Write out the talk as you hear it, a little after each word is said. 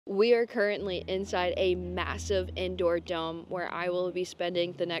We are currently inside a massive indoor dome where I will be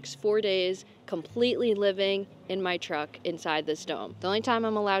spending the next 4 days completely living in my truck inside this dome. The only time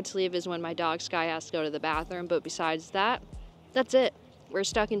I'm allowed to leave is when my dog Sky has to go to the bathroom, but besides that, that's it. We're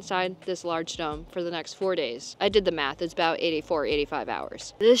stuck inside this large dome for the next 4 days. I did the math, it's about 85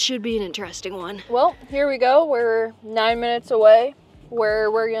 hours. This should be an interesting one. Well, here we go. We're 9 minutes away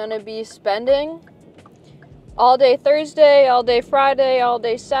where we're gonna be spending all day Thursday, all day Friday, all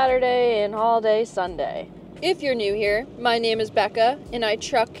day Saturday, and all day Sunday. If you're new here, my name is Becca, and I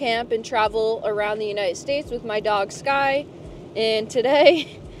truck camp and travel around the United States with my dog Sky. And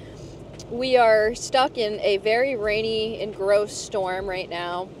today, we are stuck in a very rainy and gross storm right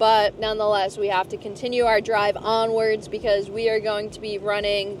now, but nonetheless, we have to continue our drive onwards because we are going to be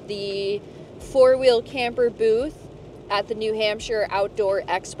running the four-wheel camper booth at the New Hampshire Outdoor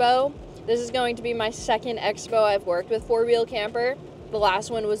Expo. This is going to be my second expo I've worked with four-wheel camper. The last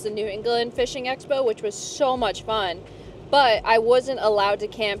one was the New England Fishing Expo, which was so much fun. But I wasn't allowed to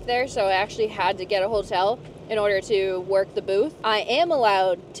camp there, so I actually had to get a hotel in order to work the booth. I am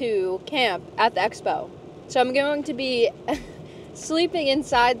allowed to camp at the expo. So I'm going to be sleeping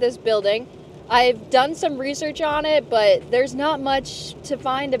inside this building. I've done some research on it, but there's not much to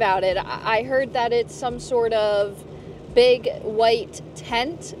find about it. I heard that it's some sort of big white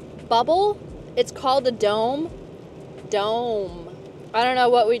tent bubble. It's called a dome. I don't know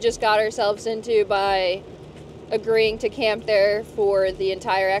what we just got ourselves into by agreeing to camp there for the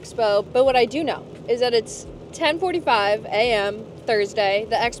entire expo, but what I do know is that it's 10:45 a.m. Thursday.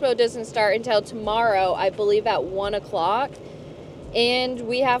 The expo doesn't start until tomorrow, I believe at 1 o'clock, and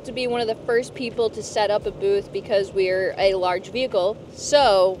we have to be one of the first people to set up a booth because we're a large vehicle.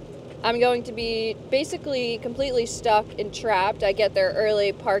 So I'm going to be basically completely stuck and trapped. I get there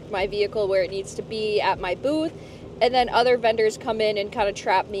early, park my vehicle where it needs to be at my booth, and then other vendors come in and kind of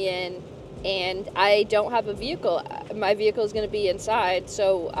trap me in, and I don't have a vehicle. My vehicle is going to be inside,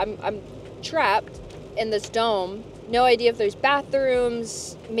 so I'm trapped in this dome. No idea if there's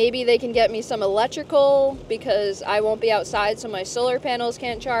bathrooms. Maybe they can get me some electrical because I won't be outside, so my solar panels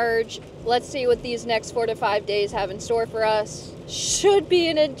can't charge. Let's see what these next 4 to 5 days have in store for us. Should be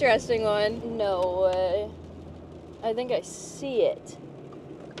an interesting one. No way. I think I see it.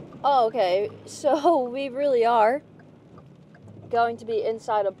 Oh, okay. So we really are going to be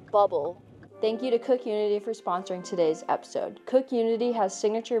inside a bubble. Thank you to Cook Unity for sponsoring today's episode. Cook Unity has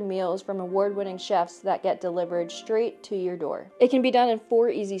signature meals from award-winning chefs that get delivered straight to your door. It can be done in 4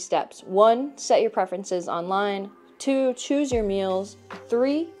 easy steps. 1, set your preferences online. 2, choose your meals.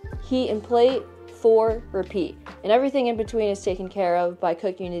 3, heat and plate. 4, repeat. And everything in between is taken care of by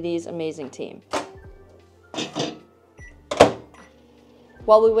Cook Unity's amazing team.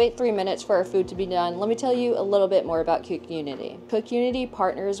 While we wait 3 minutes for our food to be done, let me tell you a little bit more about Cook Unity. Cook Unity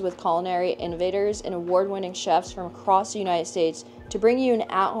partners with culinary innovators and award-winning chefs from across the United States to bring you an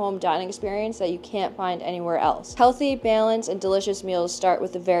at-home dining experience that you can't find anywhere else. Healthy, balanced, and delicious meals start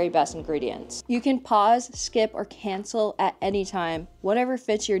with the very best ingredients. You can pause, skip, or cancel at any time, whatever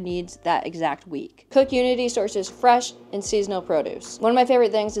fits your needs that exact week. Cook Unity sources fresh and seasonal produce. One of my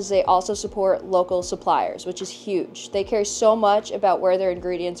favorite things is they also support local suppliers, which is huge. They care so much about where their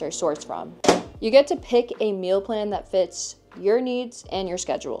ingredients are sourced from. You get to pick a meal plan that fits your needs and your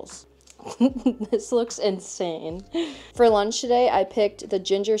schedules. This looks insane. For lunch today, I picked the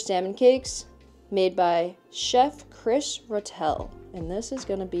ginger salmon cakes made by Chef Chris Rotel, and this is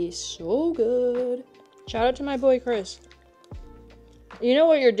gonna be so good. Shout out to my boy Chris. You know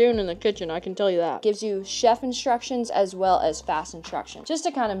what you're doing in the kitchen, I can tell you that. Gives you chef instructions as well as fast instructions, just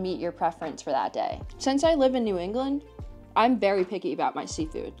to kind of meet your preference for that day. Since I live in New England, I'm very picky about my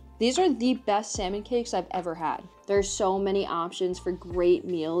seafood. These are the best salmon cakes I've ever had. There's so many options for great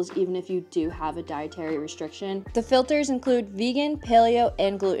meals, even if you do have a dietary restriction. The filters include vegan, paleo,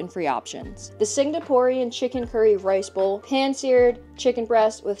 and gluten-free options. The Singaporean chicken curry rice bowl, pan-seared chicken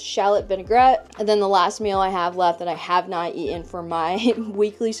breast with shallot vinaigrette. And then the last meal I have left that I have not eaten for my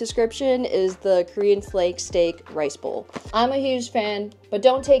weekly subscription is the Korean flake steak rice bowl. I'm a huge fan, but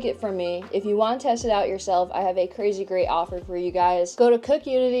don't take it from me. If you want to test it out yourself, I have a crazy great offer for you guys. Go to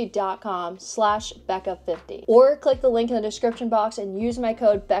cookunity.com/Becca50 or click the link in the description box and use my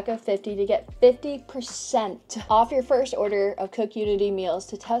code Becca50 to get 50% off your first order of Cook Unity meals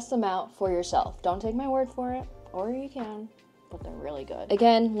to test them out for yourself. Don't take my word for it, or you can, but they're really good.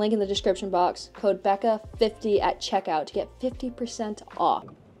 Again, link in the description box, code Becca50 at checkout to get 50% off.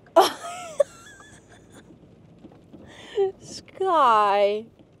 Sky.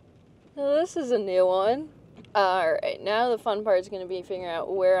 This is a new one. Alright, now the fun part is going to be figuring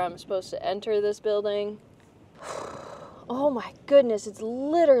out where I'm supposed to enter this building. Oh my goodness, it's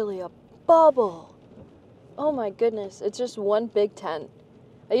literally a bubble. Oh my goodness, it's just one big tent.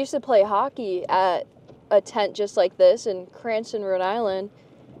 I used to play hockey at a tent just like this in Cranston, Rhode Island,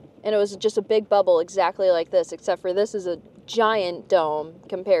 and it was just a big bubble exactly like this, except for this is a giant dome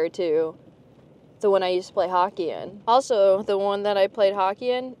compared to the one I used to play hockey in. Also, the one that I played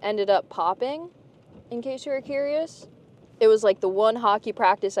hockey in ended up popping, in case you were curious. It was like the one hockey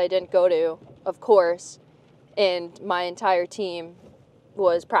practice I didn't go to, of course, and my entire team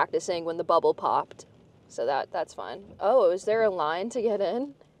was practicing when the bubble popped. So that's fun. Oh, is there a line to get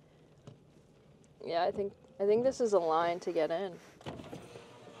in? Yeah, I think this is a line to get in.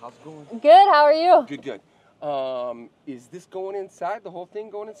 How's it going? Good, how are you? Good, good. Is this going inside? The whole thing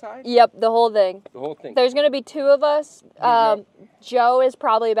going inside? Yep, the whole thing. The whole thing. There's gonna be 2 of us. Joe is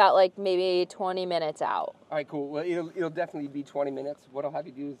probably about like maybe 20 minutes out. All right, cool. Well, it'll definitely be 20 minutes. What I'll have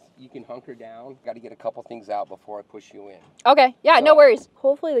you do is you can hunker down. Got to get a couple things out before I push you in. Okay, yeah, no worries.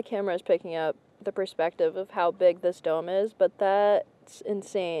 Hopefully the camera is picking up the perspective of how big this dome is, but that's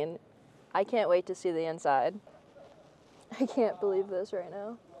insane. I can't wait to see the inside. I can't believe this right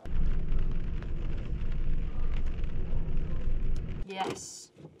now.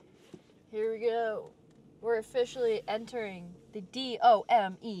 Yes. Here we go. We're officially entering the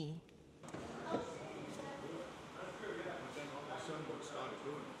D-O-M-E.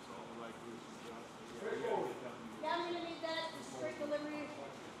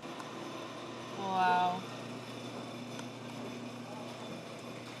 Wow.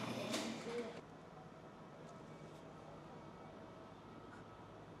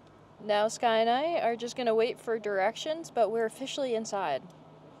 Now Sky and I are just gonna wait for directions, but we're officially inside.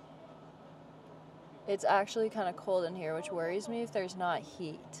 It's actually kind of cold in here, which worries me if there's not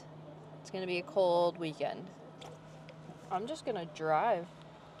heat. It's gonna be a cold weekend. I'm just gonna drive.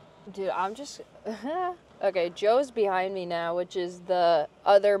 Dude, I'm just... Okay, Joe's behind me now, which is the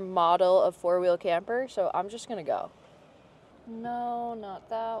other model of four-wheel camper, so I'm just gonna go. No, not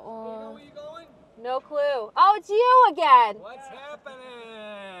that one. You know where you're going? No clue. Oh, it's you again! What's happening?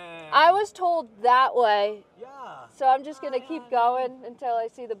 I was told that way, Yeah. so I'm just gonna keep going until I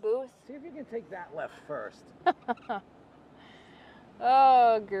see the booth. See if you can take that left first.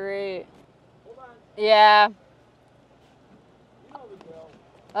 Oh, great. Hold on. Yeah. You know the drill.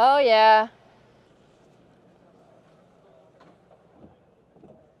 Oh, yeah.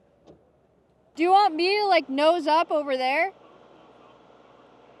 Do you want me to, like, nose up over there?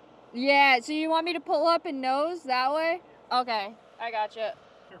 Yeah, so you want me to pull up and nose that way? Okay, I gotcha.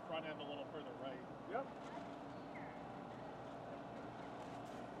 Your front end a little further right. Yep.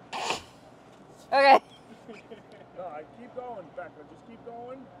 Okay. No, keep going, Becca. Just keep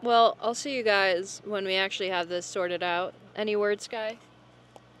going. Well, I'll see you guys when we actually have this sorted out. Any words, Sky?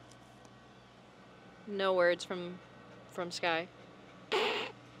 No words from Sky.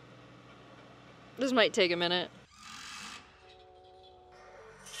 This might take a minute.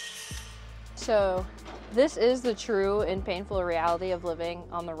 So, this is the true and painful reality of living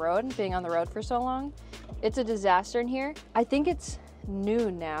on the road and being on the road for so long. It's a disaster in here. I think it's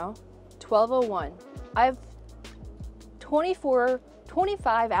noon now, 12:01. I have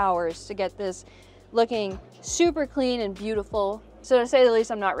 25 hours to get this looking super clean and beautiful. So to say the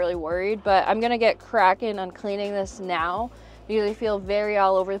least, I'm not really worried, but I'm gonna get cracking on cleaning this now because I feel very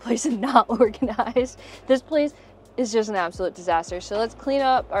all over the place and not organized. This place is just an absolute disaster. So let's clean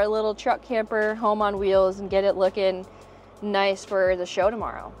up our little truck camper home on wheels and get it looking nice for the show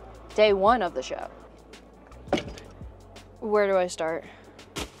tomorrow. Day 1 of the show. Where do I start?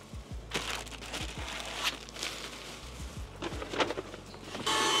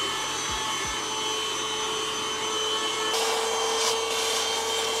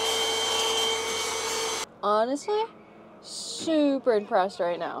 Honestly, super impressed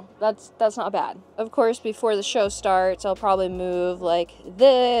right now. That's not bad. Of course, before the show starts, I'll probably move like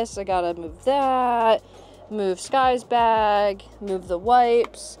this. I gotta move that, move Sky's bag, move the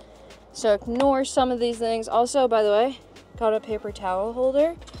wipes. So ignore some of these things. Also, by the way, got a paper towel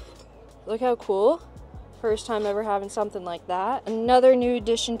holder. Look how cool. First time ever having something like that. Another new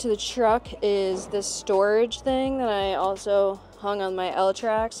addition to the truck is this storage thing that I also hung on my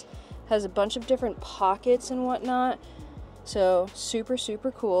L-Tracks. Has a bunch of different pockets and whatnot. So super, super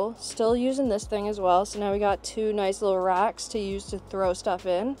cool. Still using this thing as well. So now we got 2 nice little racks to use to throw stuff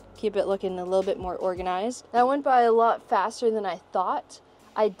in. Keep it looking a little bit more organized. That went by a lot faster than I thought.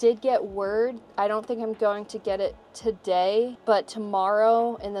 I did get word. I don't think I'm going to get it today, but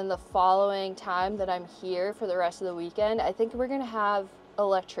tomorrow and then the following time that I'm here for the rest of the weekend, I think we're gonna have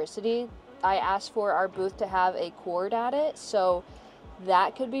electricity. I asked for our booth to have a cord at it, so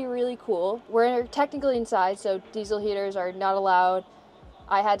That could be really cool. We're technically inside, so diesel heaters are not allowed.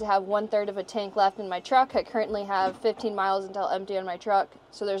 I had to have 1/3 of a tank left in my truck. I currently have 15 miles until empty on my truck.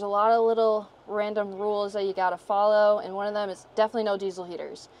 So there's a lot of little random rules that you gotta follow, and one of them is definitely no diesel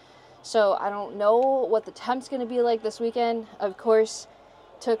heaters. So I don't know what the temp's gonna be like this weekend. Of course,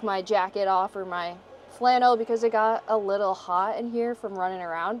 took my jacket off or my flannel because it got a little hot in here from running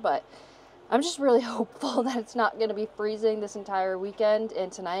around, but I'm just really hopeful that it's not gonna be freezing this entire weekend.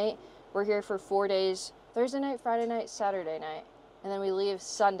 And tonight, we're here for 4 days, Thursday night, Friday night, Saturday night, and then we leave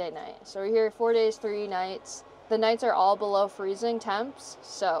Sunday night. So we're here 4 days, 3 nights. The nights are all below freezing temps,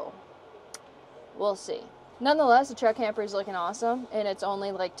 so we'll see. Nonetheless, the truck camper is looking awesome, and it's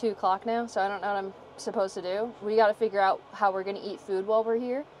only like 2 o'clock now, so I don't know what I'm supposed to do. We got to figure out how we're going to eat food while we're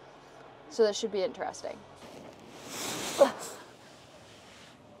here, so this should be interesting.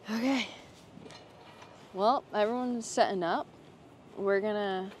 Okay. Well, everyone's setting up. We're going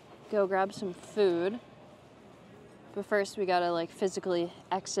to go grab some food, but first we got to like physically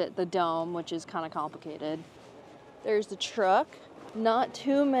exit the dome, which is kind of complicated. There's the truck. Not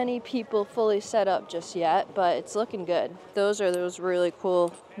too many people fully set up just yet, but it's looking good. Those are those really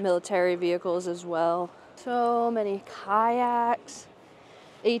cool military vehicles as well. So many kayaks,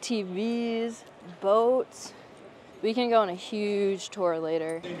 ATVs, boats. We can go on a huge tour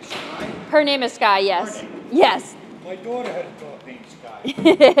later. Her name is Sky, yes. Yes. My daughter had a dog named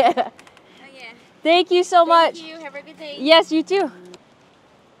Sky. Oh, yeah. Thank you so much. Thank you. Have a good day. Yes, you too.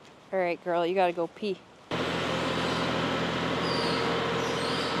 All right, girl, you gotta go pee.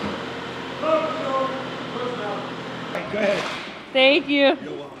 Go ahead. Thank you. You're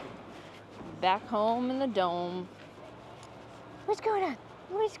welcome. Back home in the dome. What's going on?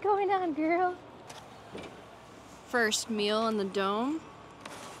 What's going on, girl? First meal in the dome.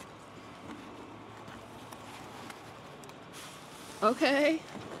 Okay.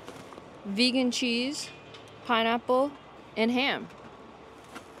 Vegan cheese, pineapple, and ham.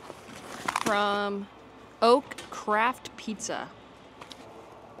 From Oak Craft Pizza.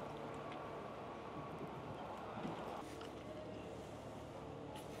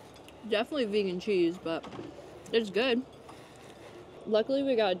 Definitely vegan cheese, but it's good. Luckily,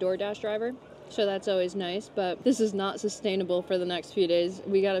 we got a DoorDash driver, so that's always nice, but this is not sustainable for the next few days.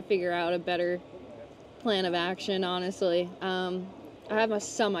 We got to figure out a better plan of action, honestly. I have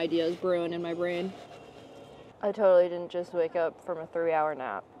some ideas brewing in my brain. I totally didn't just wake up from a 3-hour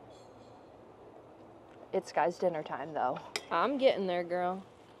nap. It's Sky's dinner time, though. I'm getting there, girl.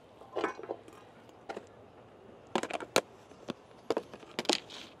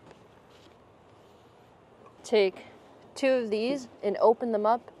 Take 2 of these and open them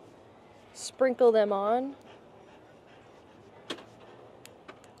up, sprinkle them on.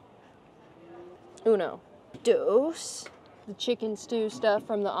 Uno. Dos. The chicken stew stuff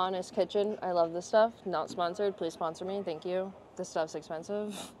from the Honest Kitchen. I love this stuff. Not sponsored. Please sponsor me. Thank you. This stuff's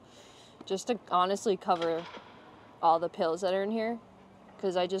expensive. Just to honestly cover all the pills that are in here.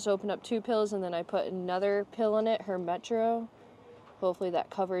 Because I just opened up 2 pills and then I put another pill in it, her Metro. Hopefully that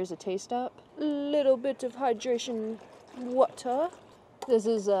covers a taste up. A little bit of hydration water. This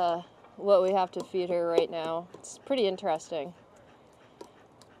is what we have to feed her right now. It's pretty interesting.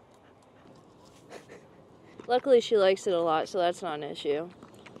 Luckily she likes it a lot, so that's not an issue.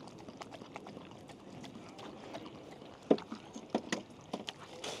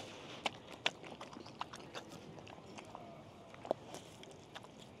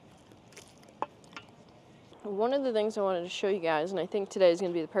 One of the things I wanted to show you guys, and I think today is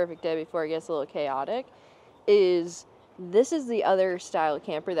going to be the perfect day before it gets a little chaotic, is this is the other style of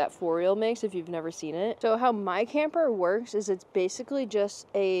camper that 4-wheel makes if you've never seen it. So how my camper works is it's basically just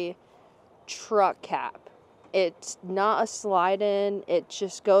a truck cap. It's not a slide-in, it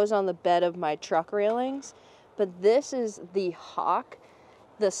just goes on the bed of my truck railings. But this is the Hawk,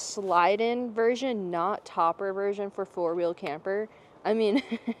 the slide-in version, not topper version for 4-wheel camper. I mean,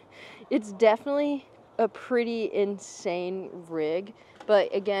 it's definitely a pretty insane rig,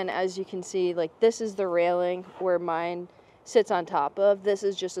 but again, as you can see, like this is the railing where mine sits on top of. This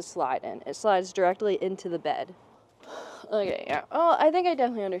is just a slide-in. It slides directly into the bed. Okay, yeah. Oh, I think I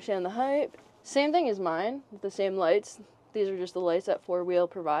definitely understand the hype. Same thing as mine, with the same lights. These are just the lights that 4-wheel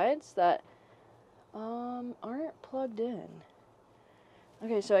provides that aren't plugged in.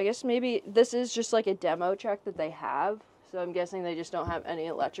 Okay, so I guess maybe this is just like a demo truck that they have. So I'm guessing they just don't have any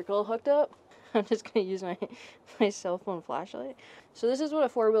electrical hooked up. I'm just going to use my cell phone flashlight. So this is what a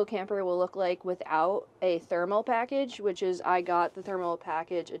 4-wheel camper will look like without a thermal package, which is I got the thermal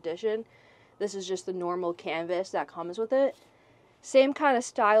package edition. This is just the normal canvas that comes with it. Same kind of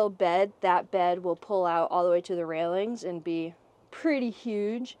style bed. That bed will pull out all the way to the railings and be pretty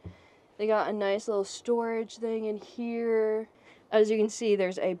huge. They got a nice little storage thing in here. As you can see,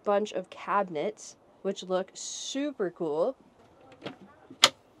 there's a bunch of cabinets, which look super cool.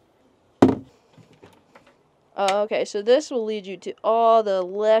 Okay, so this will lead you to all the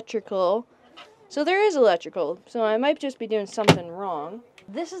electrical. So there is electrical, so I might just be doing something wrong.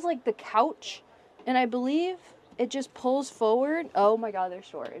 This is like the couch, and I believe it just pulls forward. Oh my god, there's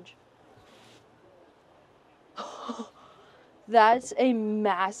storage. That's a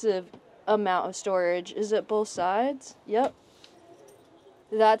massive amount of storage. Is it both sides? Yep.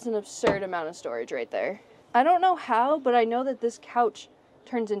 That's an absurd amount of storage right there. I don't know how, but I know that this couch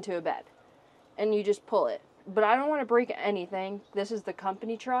turns into a bed, and you just pull it. But I don't want to break anything. This is the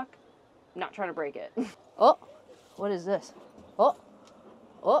company truck. I'm not trying to break it. Oh, what is this? Oh,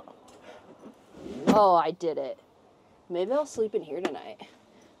 oh. Oh, I did it. Maybe I'll sleep in here tonight.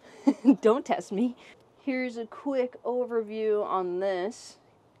 Don't test me. Here's a quick overview on this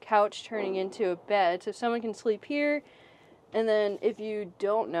couch turning into a bed. So someone can sleep here. And then if you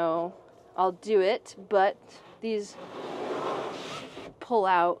don't know, I'll do it. But these pull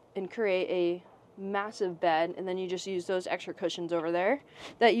out and create a massive bed, and then you just use those extra cushions over there.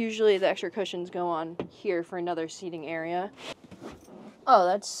 That usually the extra cushions go on here for another seating area. Oh,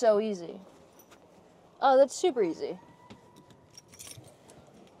 that's so easy. Oh, that's super easy.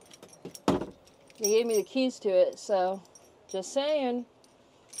 They gave me the keys to it, so just saying.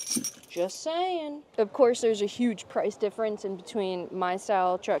 Just saying. Of course, there's a huge price difference in between my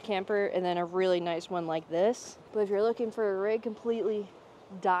style truck camper and then a really nice one like this. But if you're looking for a rig completely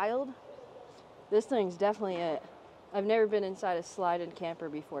dialed, this thing's definitely it. I've never been inside a slide-in camper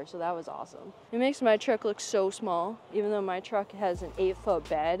before, so that was awesome. It makes my truck look so small, even though my truck has an 8-foot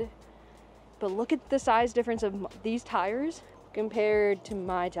bed. But look at the size difference of these tires compared to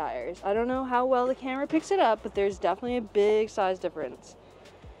my tires. I don't know how well the camera picks it up, but there's definitely a big size difference.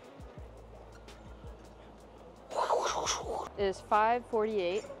 It is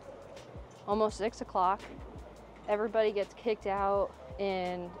 5:48, almost 6 o'clock. Everybody gets kicked out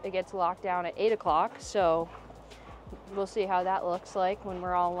and it gets locked down at 8 o'clock, so we'll see how that looks like when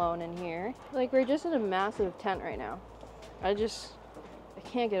we're all alone in here. Like, we're just in a massive tent right now. I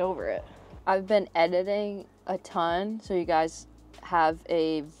can't get over it. I've been editing a ton, so you guys have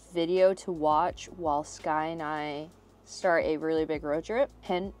a video to watch while Sky and I start a really big road trip.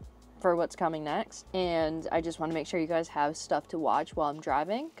 Hint for what's coming next. And I just want to make sure you guys have stuff to watch while I'm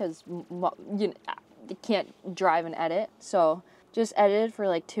driving, because you can't drive and edit. So just edited for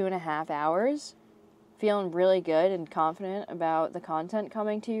like 2.5 hours. Feeling really good and confident about the content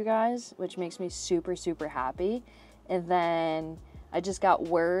coming to you guys, which makes me super, super happy. And then I just got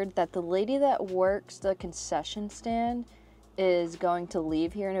word that the lady that works the concession stand is going to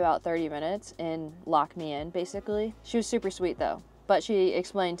leave here in about 30 minutes and lock me in, basically. She was super sweet though, but she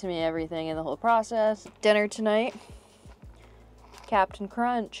explained to me everything in the whole process. Dinner tonight, Captain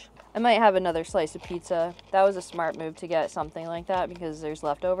Crunch. I might have another slice of pizza. That was a smart move to get something like that because there's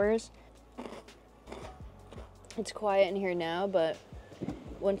leftovers. It's quiet in here now, but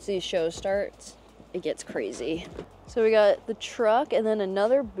once these shows starts, it gets crazy. So we got the truck and then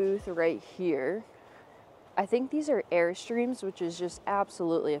another booth right here. I think these are Airstreams, which is just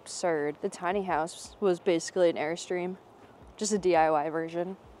absolutely absurd. The tiny house was basically an Airstream, just a DIY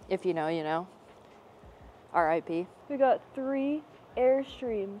version. If you know, you know. R.I.P. We got 3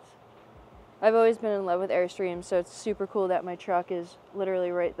 Airstreams. I've always been in love with Airstreams, so it's super cool that my truck is literally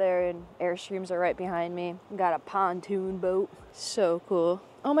right there and Airstreams are right behind me. Got a pontoon boat. So cool.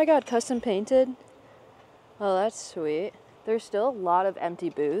 Oh my god, custom painted. Oh, that's sweet. There's still a lot of empty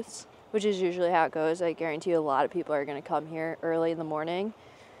booths, which is usually how it goes. I guarantee you a lot of people are going to come here early in the morning.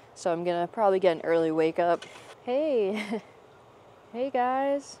 So I'm going to probably get an early wake up. Hey. Hey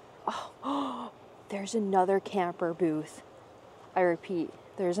guys. Oh, there's another camper booth. I repeat,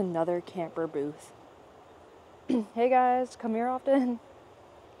 there's another camper booth. Hey guys, come here often.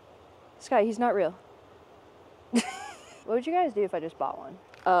 Sky, he's not real. What would you guys do if I just bought one?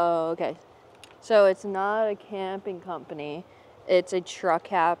 Oh, okay. So it's not a camping company. It's a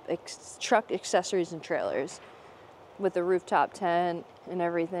truck accessories and trailers with a rooftop tent and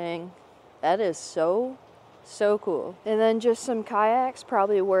everything. That is so cool. And then just some kayaks,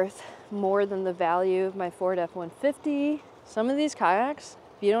 probably worth more than the value of my Ford F-150. Some of these kayaks,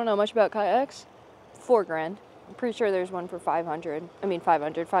 if you don't know much about kayaks, $4 grand. I'm pretty sure there's one for 500. I mean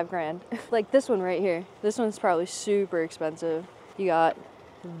 500, $5 grand. Like this one right here. This one's probably super expensive. You got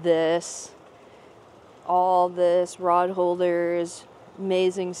this, all this, rod holders,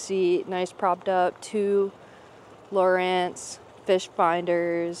 amazing seat, nice propped up, 2 Lowrance fish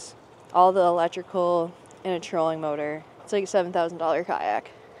finders, all the electrical, and a trolling motor. It's like a $7,000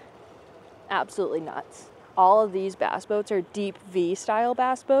 kayak. Absolutely nuts. All of these bass boats are deep V style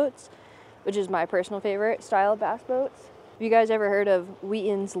bass boats, which is my personal favorite style of bass boats. Have you guys ever heard of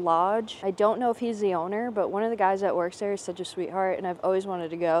Wheaton's Lodge? I don't know if he's the owner, but one of the guys that works there is such a sweetheart, and I've always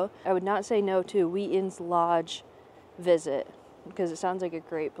wanted to go. I would not say no to Wheaton's Lodge visit, because it sounds like a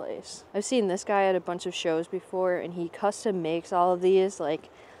great place. I've seen this guy at a bunch of shows before, and he custom makes all of these. Like,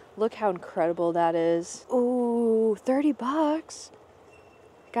 look how incredible that is. Ooh, 30 bucks.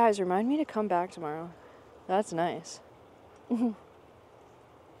 Guys, remind me to come back tomorrow. That's nice.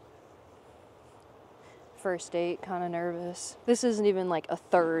 First date, kind of nervous. This isn't even like a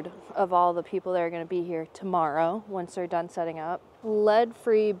third of all the people that are going to be here tomorrow once they're done setting up.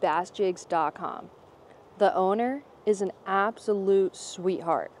 Leadfreebassjigs.com. The owner is an absolute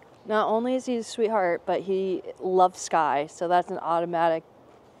sweetheart. Not only is he a sweetheart, but he loves Sky, so that's an automatic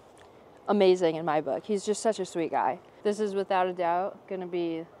amazing in my book. He's just such a sweet guy. This is without a doubt going to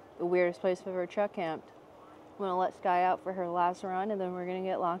be the weirdest place I've ever truck camped. I'm going to let Sky out for her last run, and then we're going to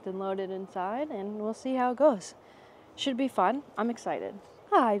get locked and loaded inside, and we'll see how it goes. Should be fun. I'm excited.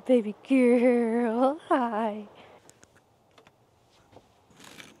 Hi, baby girl. Hi.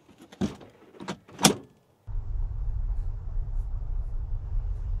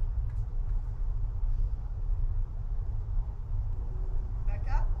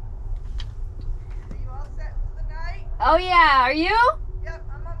 Oh yeah, are you? Yep,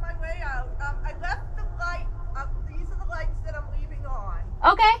 I'm on my way out. I left the light, these are the lights that I'm leaving on.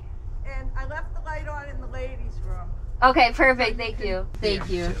 Okay. And I left the light on in the ladies' room. Okay, perfect. Thank you. Thank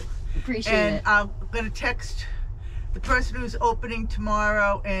you. Appreciate And it. I'm going to text the person who's opening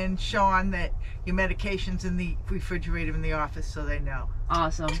tomorrow and Sean that your medication's in the refrigerator in the office so they know.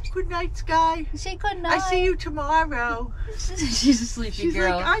 Awesome. Good night, Sky. Say good night. I see you tomorrow. She's a sleepy She's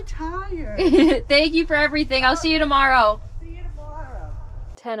girl. like, I'm tired. Thank you for everything. I'll see you tomorrow. See you tomorrow.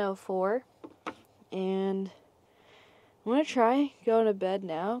 10:04, and I'm gonna try going to bed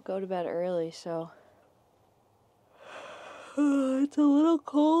now. Go to bed early, so it's a little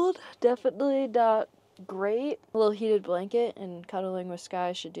cold. Definitely not great. A little heated blanket and cuddling with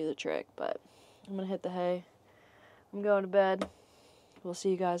Sky should do the trick, but I'm gonna hit the hay. I'm going to bed. We'll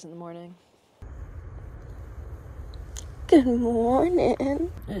see you guys in the morning. Good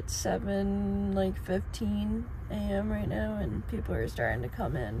morning. It's 7:15 a.m. right now, and people are starting to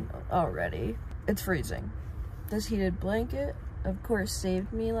come in already. It's freezing. This heated blanket, of course,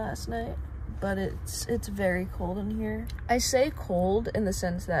 saved me last night, but it's very cold in here. I say cold in the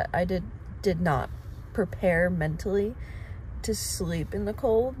sense that I did not prepare mentally to sleep in the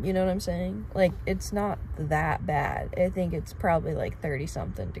cold, you know what I'm saying? Like, it's not that bad. I think it's probably like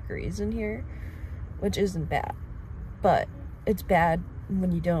 30-something degrees in here, which isn't bad. But it's bad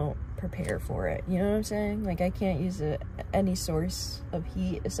when you don't prepare for it. You know what I'm saying? Like, I can't use any source of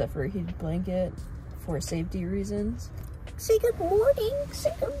heat except for a heated blanket for safety reasons. Say good morning.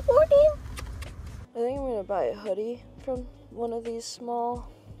 Say good morning. I think I'm gonna buy a hoodie from one of these small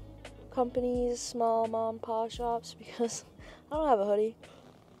companies, small mom and pop shops, because I don't have a hoodie.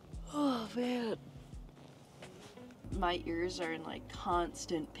 Oh man. My ears are in like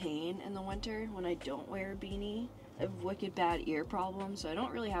constant pain in the winter when I don't wear a beanie. I have wicked bad ear problems, so I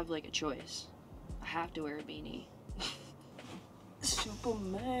don't really have like a choice. I have to wear a beanie.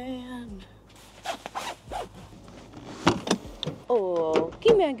 Superman. Oh,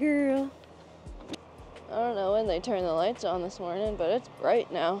 come here, girl. I don't know when they turned the lights on this morning, but it's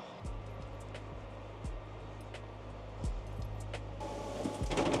bright now.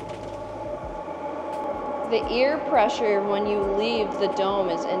 The ear pressure when you leave the dome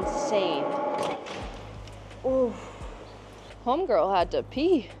is insane. Ooh. Homegirl had to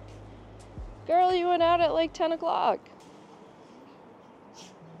pee. Girl, you went out at like 10 o'clock.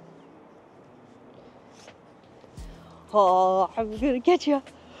 Oh, I'm gonna get you.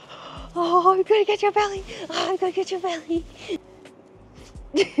 Oh, I'm gonna get your belly. Oh, I'm gonna get your belly.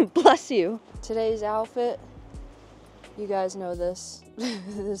 Bless you. Today's outfit, you guys know this,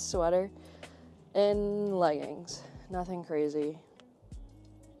 this sweater and leggings, nothing crazy.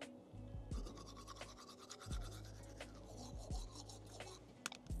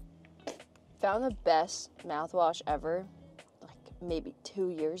 Found the best mouthwash ever, like maybe 2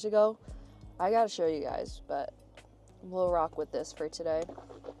 years ago. I gotta show you guys, but we'll rock with this for today.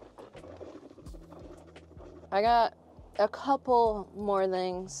 I got a couple more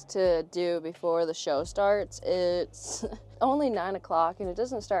things to do before the show starts. It's only 9 o'clock and it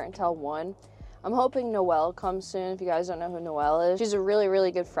doesn't start until 1. I'm hoping Noelle comes soon. If you guys don't know who Noelle is, she's a really,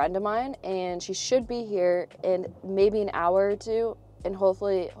 really good friend of mine, and she should be here in maybe an hour or two. and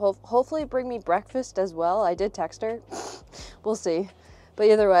hopefully bring me breakfast as well. I did text her. We'll see. But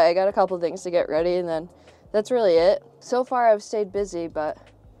either way, I got a couple things to get ready, and then that's really it. So far I've stayed busy, but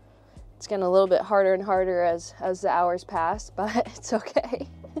it's getting a little bit harder and harder as the hours pass, but it's okay.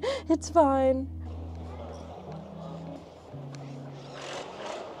 It's fine.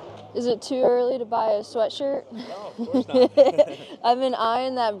 Is it too early to buy a sweatshirt? No, of course not. I've been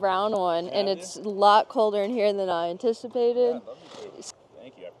eyeing that brown one, and it's a lot colder in here than I anticipated. Yeah, I'd love you to.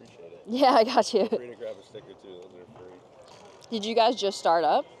 Thank you, I appreciate it. Yeah, I got you. Feel free to grab a sticker too, those are free. Did you guys just start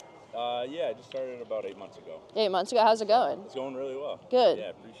up? Yeah, I just started about 8 months ago. 8 months ago? How's it going? It's going really well. Good. Yeah, I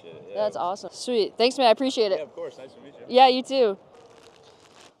appreciate it. Yeah, That's awesome. Sweet. Thanks, man. I appreciate it. Yeah, of course. Nice to meet you. Yeah, you too.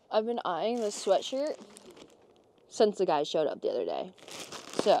 I've been eyeing this sweatshirt since the guy showed up the other day.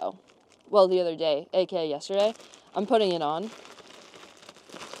 So, well, the other day, aka yesterday. I'm putting it on.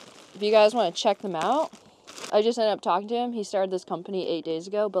 If you guys want to check them out, I just ended up talking to him. He started this company 8 days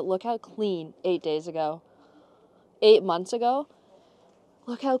ago, but look how clean 8 days ago. 8 months ago.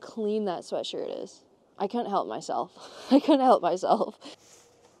 Look how clean that sweatshirt is. I couldn't help myself. I couldn't help myself.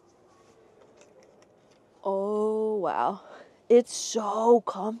 Oh, wow. It's so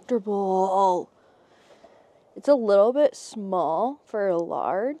comfortable. It's a little bit small for a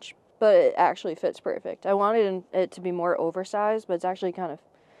large, but it actually fits perfect. I wanted it to be more oversized, but it's actually kind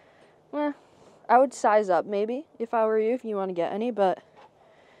of, I would size up maybe if I were you, if you want to get any, but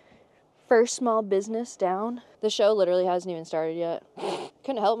first small business down. The show literally hasn't even started yet.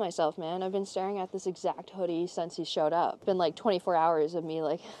 Couldn't help myself, man. I've been staring at this exact hoodie since he showed up. Been like 24 hours of me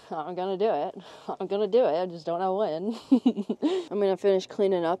like, I'm gonna do it. I'm gonna do it. I just don't know when. I'm gonna finish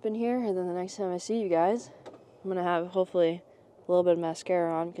cleaning up in here, and then the next time I see you guys, I'm gonna have hopefully a little bit of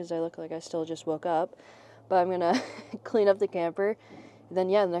mascara on because I look like I still just woke up. But I'm gonna clean up the camper. And then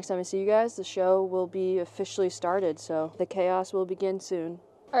yeah, the next time I see you guys, the show will be officially started. So the chaos will begin soon.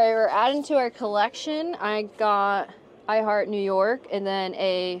 All right, we're adding to our collection. I got I Heart New York and then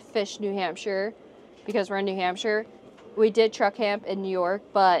a Fish New Hampshire because we're in New Hampshire. We did truck camp in New York,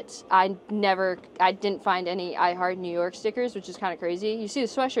 but I didn't find any I Heart New York stickers, which is kind of crazy. You see the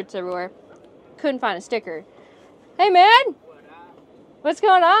sweatshirts everywhere. Couldn't find a sticker. Hey, man. What's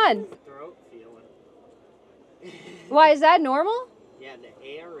going on? Throat feeling. Why, is that normal? Yeah, the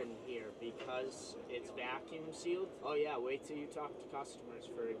air in here, because it's vacuum sealed. Oh yeah, wait till you talk to customers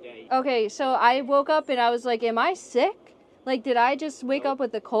for a day. Okay, so I woke up and I was like, am I sick? Like, did I just wake up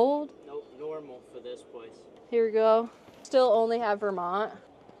with a cold? Nope, normal for this place. Here we go. Still only have Vermont.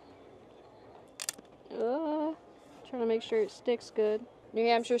 Trying to make sure it sticks good. New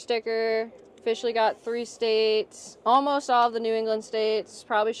Hampshire sticker. Officially got 3 states. Almost all of the New England states.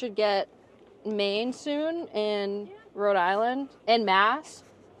 Probably should get Maine soon and Rhode Island and Mass.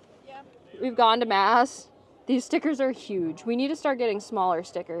 Yeah. We've gone to Mass. These stickers are huge. We need to start getting smaller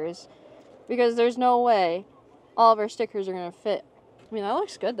stickers because there's no way all of our stickers are gonna fit. I mean, that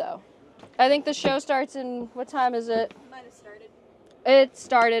looks good though. I think the show starts in, what time is it? Might have started. It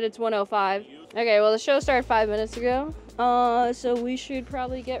started, it's 1:05. Okay, well the show started 5 minutes ago. So we should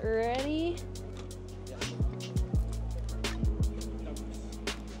probably get ready.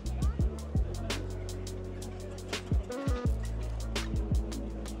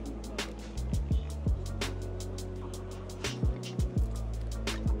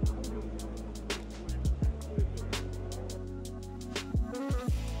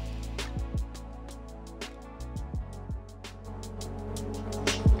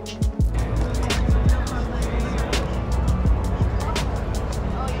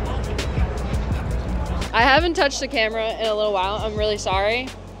 I haven't touched the camera in a little while. I'm really sorry.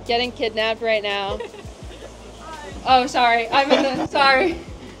 Getting kidnapped right now. Oh, sorry. Sorry.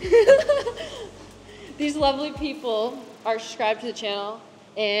 These lovely people are subscribed to the channel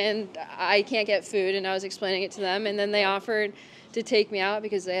and I can't get food and I was explaining it to them and then they offered to take me out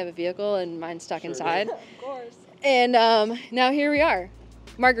because they have a vehicle and mine's stuck inside. Of course. And now here we are.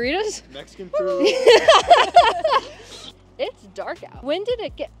 Margaritas? Mexican food. It's dark out. When did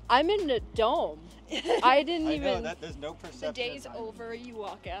it get? I'm in a dome. I didn't even. I know that there's no perception. The day's over, you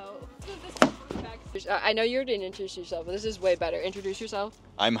walk out. I know you didn't introduce yourself, but this is way better. Introduce yourself.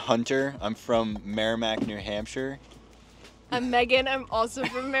 I'm Hunter. I'm from Merrimack, New Hampshire. I'm Megan. I'm also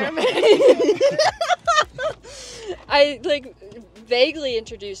from Merrimack. I like vaguely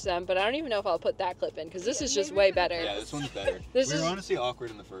introduced them, but I don't even know if I'll put that clip in because this is just way better. Yeah, this one's better. We were honestly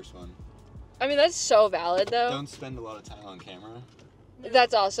awkward in the first one. I mean, that's so valid though. Don't spend a lot of time on camera.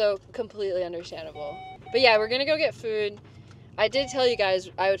 That's also completely understandable. But yeah, we're gonna go get food. I did tell you guys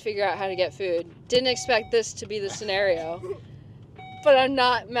I would figure out how to get food. Didn't expect this to be the scenario, but I'm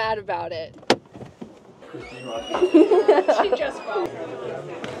not mad about it. She just fell.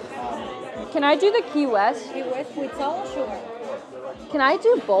 Can I do the Key West? Key West with salt or sugar? Can I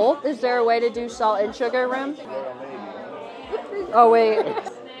do both? Is there a way to do salt and sugar rim? Oh wait.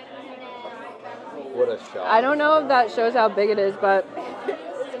 What a shot. I don't know if that shows how big it is, but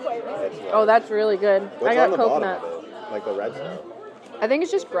oh, that's really good. I got coconut. Like the red stuff? I think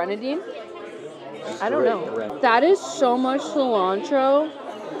it's just grenadine. I don't know. That is so much cilantro.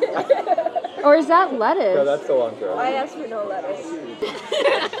 Or is that lettuce? No, that's cilantro. I asked for no lettuce.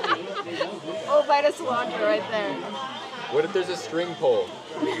 Oh, bite of cilantro right there. What if there's a string pull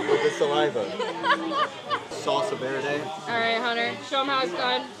with the saliva? Salsa verde. All right, Hunter, show him how it's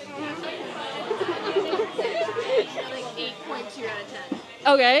done. Like 8.2 out of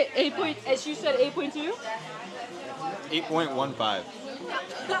 10. Okay, 8 point. As you said, 8.2. 8.15.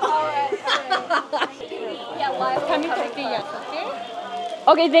 Alright. Yeah, live. Come here, take it, okay?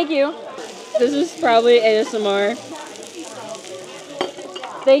 Okay, thank you. This is probably ASMR.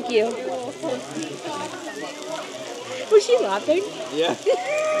 Thank you. Was she laughing? Yeah.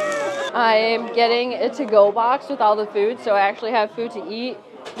 I am getting a to-go box with all the food, so I actually have food to eat.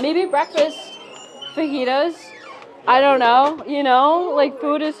 Maybe breakfast, fajitas. I don't know, you know, like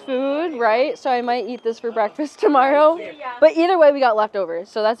food is food, right? So I might eat this for breakfast tomorrow. But either way, we got leftovers,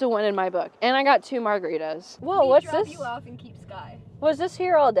 so that's a win in my book. And I got 2 margaritas. Whoa, what's this? You off and keep Sky. Was this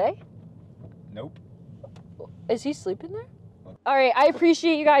here all day? Nope. Is he sleeping there? All right, I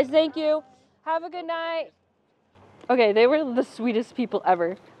appreciate you guys. Thank you. Have a good night. Okay, they were the sweetest people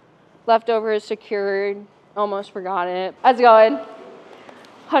ever. Leftovers secured. Almost forgot it. How's it going?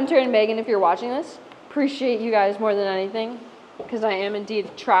 Hunter and Megan, if you're watching this, appreciate you guys more than anything because I am indeed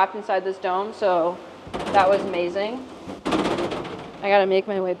trapped inside this dome, so that was amazing. I gotta make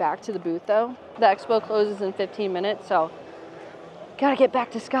my way back to the booth though. The expo closes in 15 minutes, so gotta get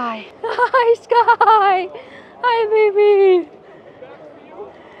back to Sky. Hi, Sky! Hi, baby!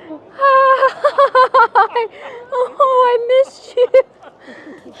 Hi! Oh, I missed you!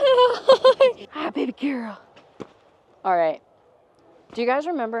 Hi, baby girl. All right. Do you guys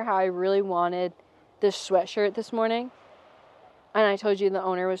remember how I really wanted this sweatshirt this morning? And I told you the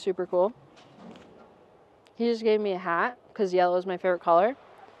owner was super cool. He just gave me a hat because yellow is my favorite color.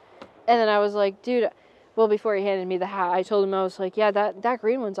 And then I was like, dude, well, before he handed me the hat, I told him, I was like, yeah, that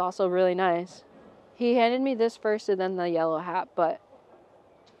green one's also really nice. He handed me this first and then the yellow hat, but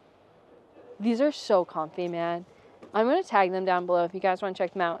these are so comfy, man. I'm going to tag them down below if you guys want to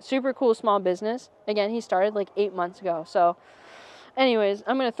check them out. Super cool small business. Again, he started like 8 months ago. So anyways,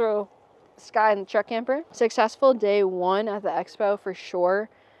 I'm going to throw Sky in the truck camper. Successful day 1 at the expo for sure.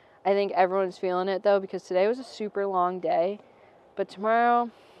 I think everyone's feeling it though because today was a super long day. But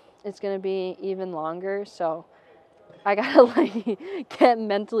tomorrow it's going to be even longer. So I got to like get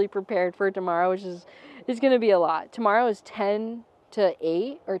mentally prepared for tomorrow, which is going to be a lot. Tomorrow is 10 to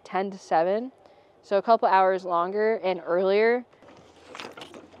 8 or 10 to 7. So a couple hours longer and earlier.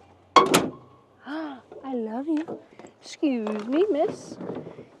 I love you. Excuse me, miss.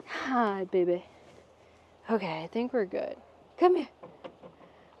 Hi, baby. Okay, I think we're good. Come here.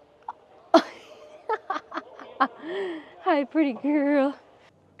 Hi, pretty girl.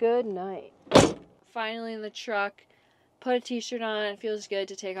 Good night. Finally in the truck. Put a t-shirt on. It feels good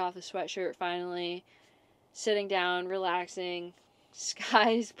to take off the sweatshirt finally. Sitting down, relaxing.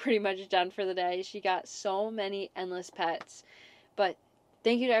 Sky's pretty much done for the day. She got so many endless pets. But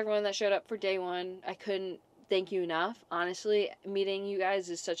thank you to everyone that showed up for day 1. I couldn't thank you enough. Honestly, meeting you guys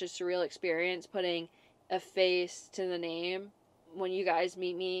is such a surreal experience. Putting a face to the name. When you guys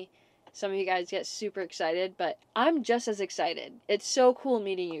meet me, some of you guys get super excited, but I'm just as excited. It's so cool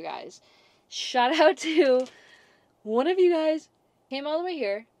meeting you guys. Shout out to one of you guys came all the way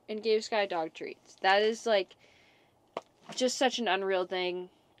here and gave Sky dog treats. That is like just such an unreal thing.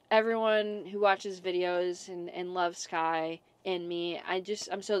 Everyone who watches videos and loves Sky and me,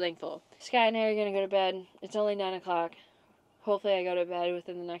 I'm so thankful. Sky and I are gonna go to bed. It's only 9 o'clock. Hopefully I go to bed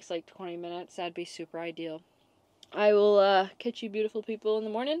within the next like 20 minutes. That'd be super ideal. I will catch you beautiful people in the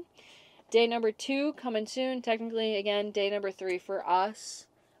morning. Day number 2 coming soon. Technically, again, day number 3 for us,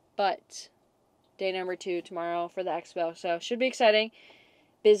 but day number 2 tomorrow for the expo. So should be exciting.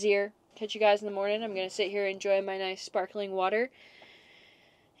 Busier. Catch you guys in the morning. I'm going to sit here and enjoy my nice sparkling water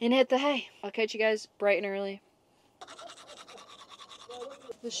and hit the hay. I'll catch you guys bright and early.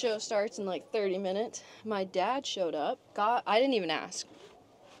 The show starts in like 30 minutes. My dad showed up. I didn't even ask.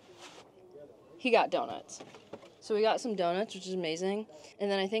 He got donuts. So we got some donuts, which is amazing. And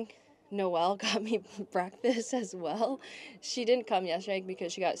then I think Noelle got me breakfast as well. She didn't come yesterday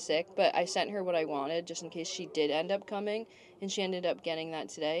because she got sick, but I sent her what I wanted just in case she did end up coming, and she ended up getting that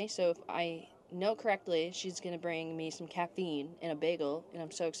today. So if I note correctly, she's going to bring me some caffeine and a bagel, and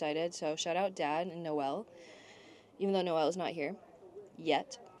I'm so excited. So shout out Dad and Noelle, even though Noelle is not here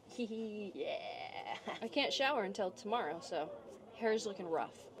yet. Yeah. I can't shower until tomorrow, so hair's looking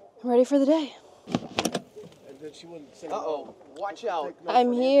rough. I'm ready for the day. Uh-oh, watch out.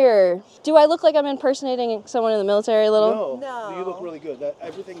 I'm here. Do I look like I'm impersonating someone in the military a little? No. You look really good.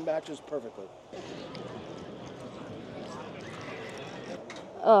 Everything matches perfectly.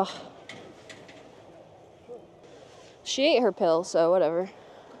 Ugh. She ate her pill, so whatever.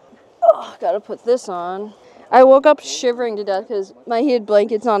 Oh, gotta put this on. I woke up shivering to death because my heated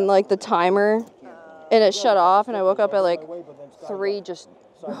blanket's on like the timer and it shut off, and I woke up at like 3 just.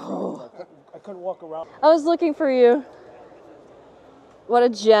 Oh. I couldn't walk around. I was looking for you. What a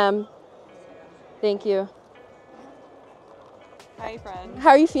gem. Thank you. Hi, friend. How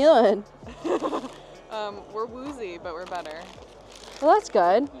are you feeling? We're woozy, but we're better. Well, that's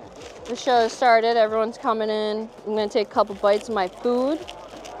good. The show has started. Everyone's coming in. I'm going to take a couple bites of my food.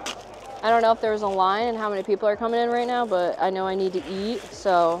 I don't know if there was a line and how many people are coming in right now, but I know I need to eat,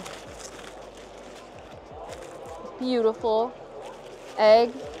 so. Beautiful.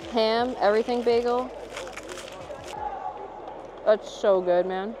 Egg, ham, everything bagel. That's so good,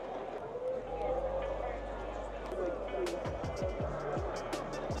 man.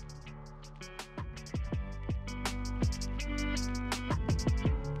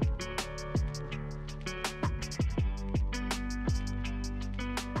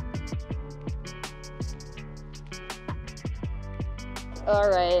 All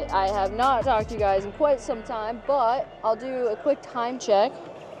right, I have not talked to you guys in quite some time, but I'll do a quick time check.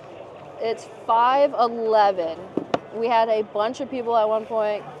 It's 5:11. We had a bunch of people at one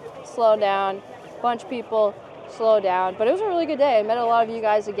point slow down, bunch of people slow down, but it was a really good day. I met a lot of you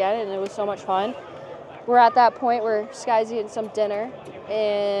guys again, and it was so much fun. We're at that point where Sky's eating some dinner,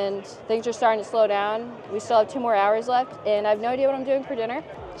 and things are starting to slow down. We still have 2 more hours left, and I have no idea what I'm doing for dinner.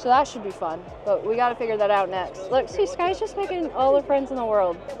 So that should be fun, but we gotta figure that out next. Look, see, Sky's just making all the friends in the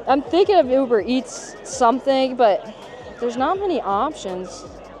world. I'm thinking of Uber Eats something, but there's not many options.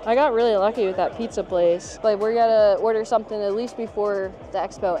 I got really lucky with that pizza place. Like, we're gonna order something at least before the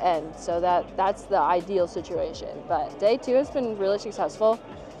expo ends, so that's the ideal situation. But day 2 has been really successful.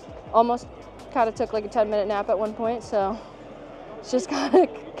 Almost kind of took like a 10-minute nap at one point, so it just kind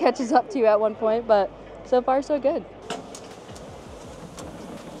of catches up to you at one point, but so far so good.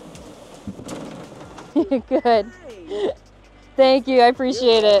 Good. Thank you, I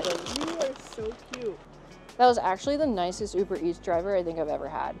appreciate it. You are so cute. That was actually the nicest Uber Eats driver I think I've ever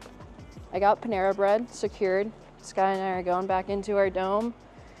had. I got Panera Bread secured. Sky and I are going back into our dome.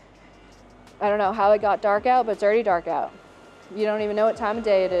 I don't know how it got dark out, but it's already dark out. You don't even know what time of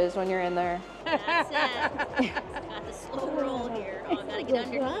day it is when you're in there. That's it. Got the slow roll here. Oh, gotta get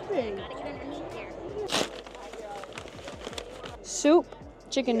underneath here. Gotta get underneath here. Soup,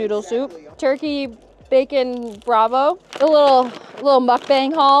 chicken noodle soup, turkey bacon bravo, a little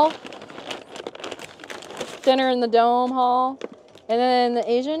mukbang haul, dinner in the dome haul, and then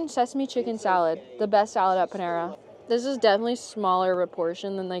the Asian sesame chicken salad, the best salad at Panera. This is definitely smaller of a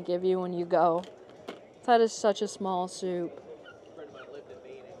portion than they give you when you go. That is such a small soup.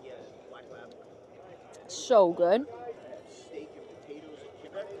 So good.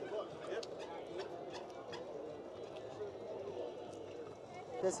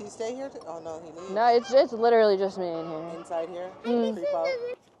 Does he stay here? Oh no, he leaves. No, it's literally just me in here. Inside here? Mm. Creep out.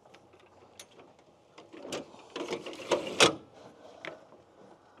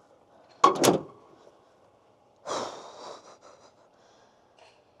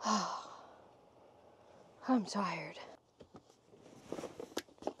 I'm tired.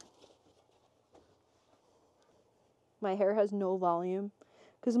 My hair has no volume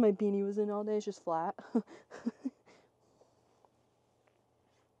because my beanie was in all day. It's just flat.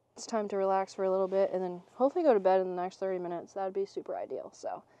 It's time to relax for a little bit and then hopefully go to bed in the next 30 minutes. That would be super ideal.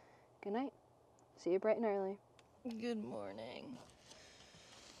 So, good night. See you bright and early. Good morning.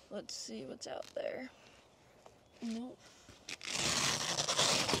 Let's see what's out there. Nope.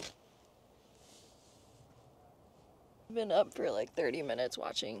 I've been up for like 30 minutes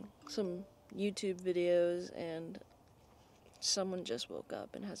watching some YouTube videos, and someone just woke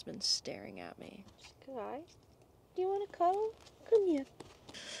up and has been staring at me. Sky, you want to cuddle? Come here.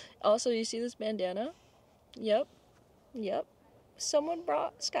 Also, you see this bandana? Yep. Someone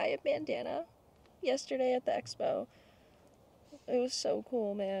brought Sky a bandana yesterday at the expo. It was so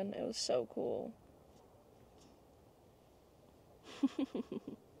cool, man. It was so cool.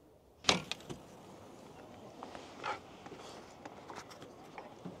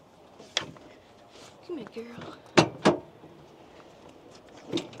 Come here, girl.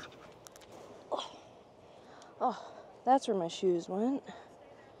 That's where my shoes went.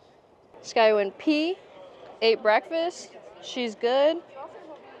 Sky went pee, ate breakfast. She's good.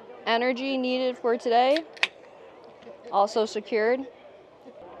 Energy needed for today. Also secured.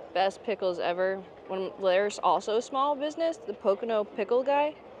 Best pickles ever. When there's also a small business, the Pocono pickle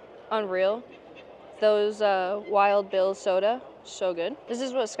guy. Unreal. Those Wild Bill soda. So good. This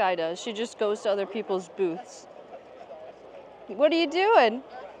is what Sky does. She just goes to other people's booths. What are you doing?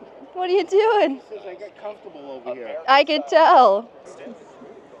 What are you doing? Says I get comfortable over here. I can tell.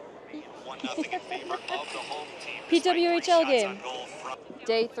 PWHL game.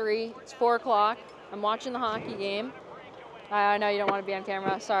 Day 3. It's 4 o'clock. I'm watching the hockey game. I know you don't want to be on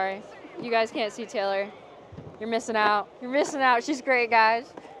camera. Sorry. You guys can't see Taylor. You're missing out. You're missing out. She's great,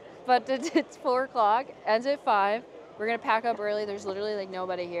 guys. But it's 4 o'clock. Ends at 5. We're going to pack up early. There's literally like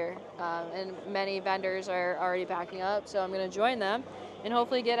nobody here. And many vendors are already packing up. So I'm going to join them and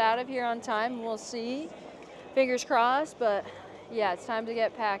hopefully get out of here on time. We'll see. Fingers crossed. But yeah, it's time to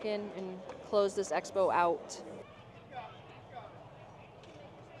get packing and close this expo out.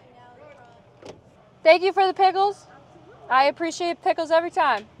 Thank you for the pickles. I appreciate pickles every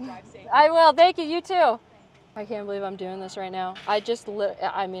time. I will. Thank you. You too. I can't believe I'm doing this right now.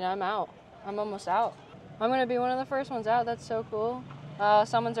 I'm out. I'm almost out. I'm going to be one of the first ones out. That's so cool.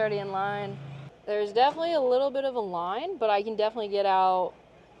 Someone's already in line. There's definitely a little bit of a line, but I can definitely get out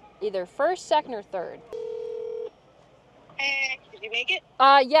either first, second, or third. Hey, did you make it?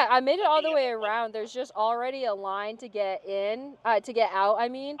 Yeah, I made it all the way around. There's just already a line to get in, to get out, I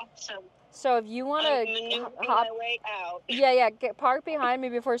mean. Awesome. So if you want to hop, my way out. yeah, park behind me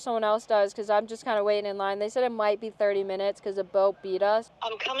before someone else does, because I'm just kind of waiting in line. They said it might be 30 minutes because the boat beat us.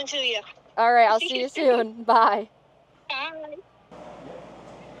 I'm coming to you. All right, I'll see you soon. Bye. Bye.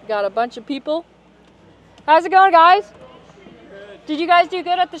 Got a bunch of people. How's it going, guys? Did you guys do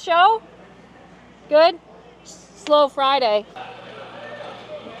good at the show? Good? Slow Friday.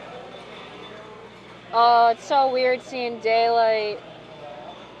 Oh, it's so weird seeing daylight.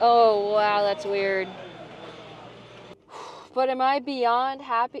 Oh, wow, that's weird. But am I beyond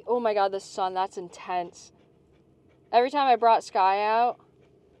happy? Oh my God, the sun, that's intense. Every time I brought Sky out,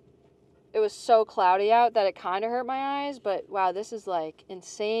 it was so cloudy out that it kind of hurt my eyes, but wow, this is like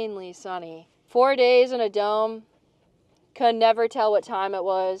insanely sunny. 4 days in a dome, could never tell what time it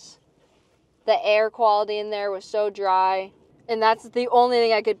was. The air quality in there was so dry, and that's the only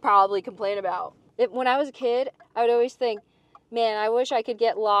thing I could probably complain about. When I was a kid, I would always think, man, I wish I could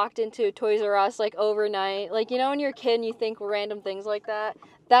get locked into Toys R Us like overnight. Like, you know when you're a kid and you think random things like that?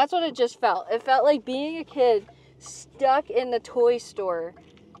 That's what it just felt. It felt like being a kid stuck in the toy store,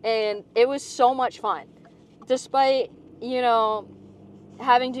 and it was so much fun. Despite, you know,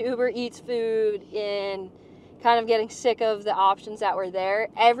 having to Uber Eats food and kind of getting sick of the options that were there,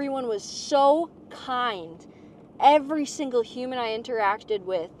 everyone was so kind. Every single human I interacted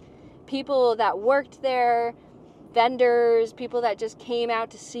with, people that worked there, vendors, people that just came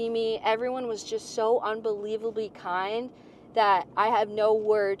out to see me, everyone was just so unbelievably kind that I have no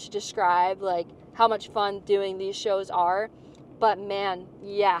word to describe like how much fun doing these shows are. But man,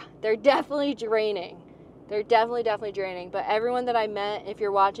 yeah, they're definitely draining. They're definitely draining. But everyone that I met, if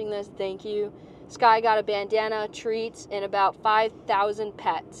you're watching this, thank you. Sky got a bandana, treats, and about 5,000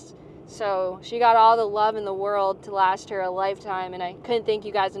 pets. So she got all the love in the world to last her a lifetime, and I couldn't thank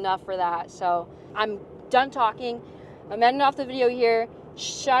you guys enough for that. So I'm done talking. I'm ending off the video here.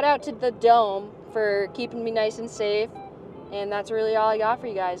 Shout out to the Dome for keeping me nice and safe. And that's really all I got for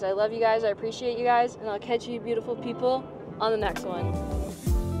you guys. I love you guys. I appreciate you guys. And I'll catch you beautiful people on the next one.